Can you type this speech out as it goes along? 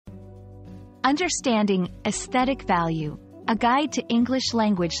Understanding Aesthetic Value, a guide to English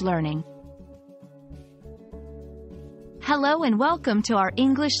language learning. Hello and welcome to our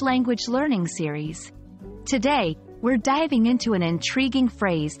English language learning series. Today, we're diving into an intriguing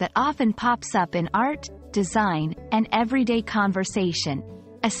phrase that often pops up in art, design, and everyday conversation: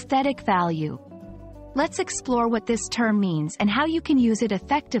 aesthetic value. Let's explore what this term means and how you can use it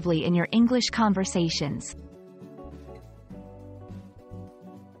effectively in your English conversations.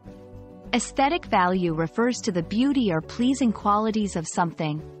 Aesthetic value refers to the beauty or pleasing qualities of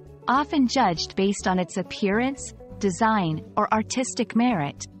something, often judged based on its appearance, design, or artistic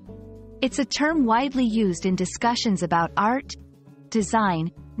merit. It's a term widely used in discussions about art,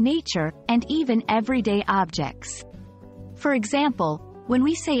 design, nature, and even everyday objects. For example, when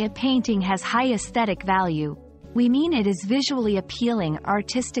we say a painting has high aesthetic value, we mean it is visually appealing or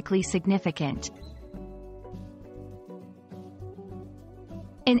artistically significant.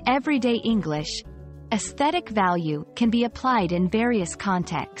 In everyday English, aesthetic value can be applied in various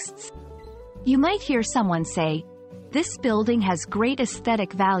contexts. You might hear someone say, "This building has great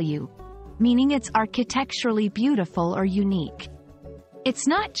aesthetic value," meaning it's architecturally beautiful or unique. It's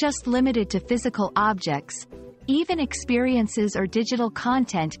not just limited to physical objects. Even experiences or digital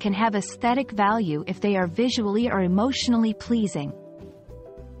content can have aesthetic value if they are visually or emotionally pleasing.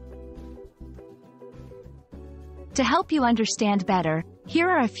 To help you understand better, here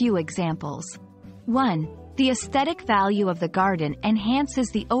are a few examples. 1. The aesthetic value of the garden enhances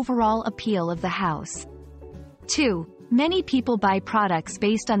the overall appeal of the house. 2. Many people buy products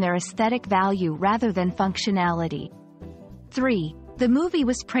based on their aesthetic value rather than functionality. 3. The movie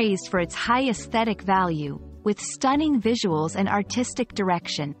was praised for its high aesthetic value, with stunning visuals and artistic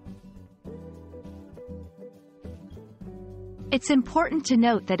direction. It's important to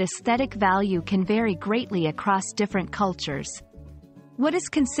note that aesthetic value can vary greatly across different cultures. What is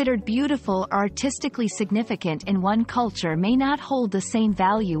considered beautiful or artistically significant in one culture may not hold the same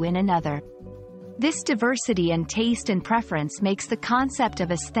value in another. This diversity in taste and preference makes the concept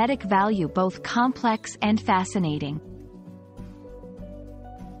of aesthetic value both complex and fascinating.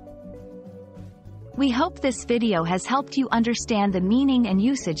 We hope this video has helped you understand the meaning and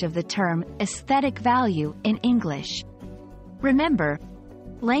usage of the term aesthetic value in English. Remember,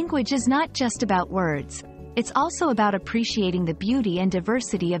 language is not just about words. It's also about appreciating the beauty and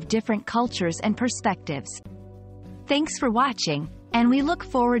diversity of different cultures and perspectives. Thanks for watching, and we look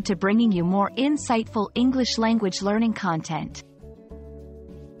forward to bringing you more insightful English language learning content.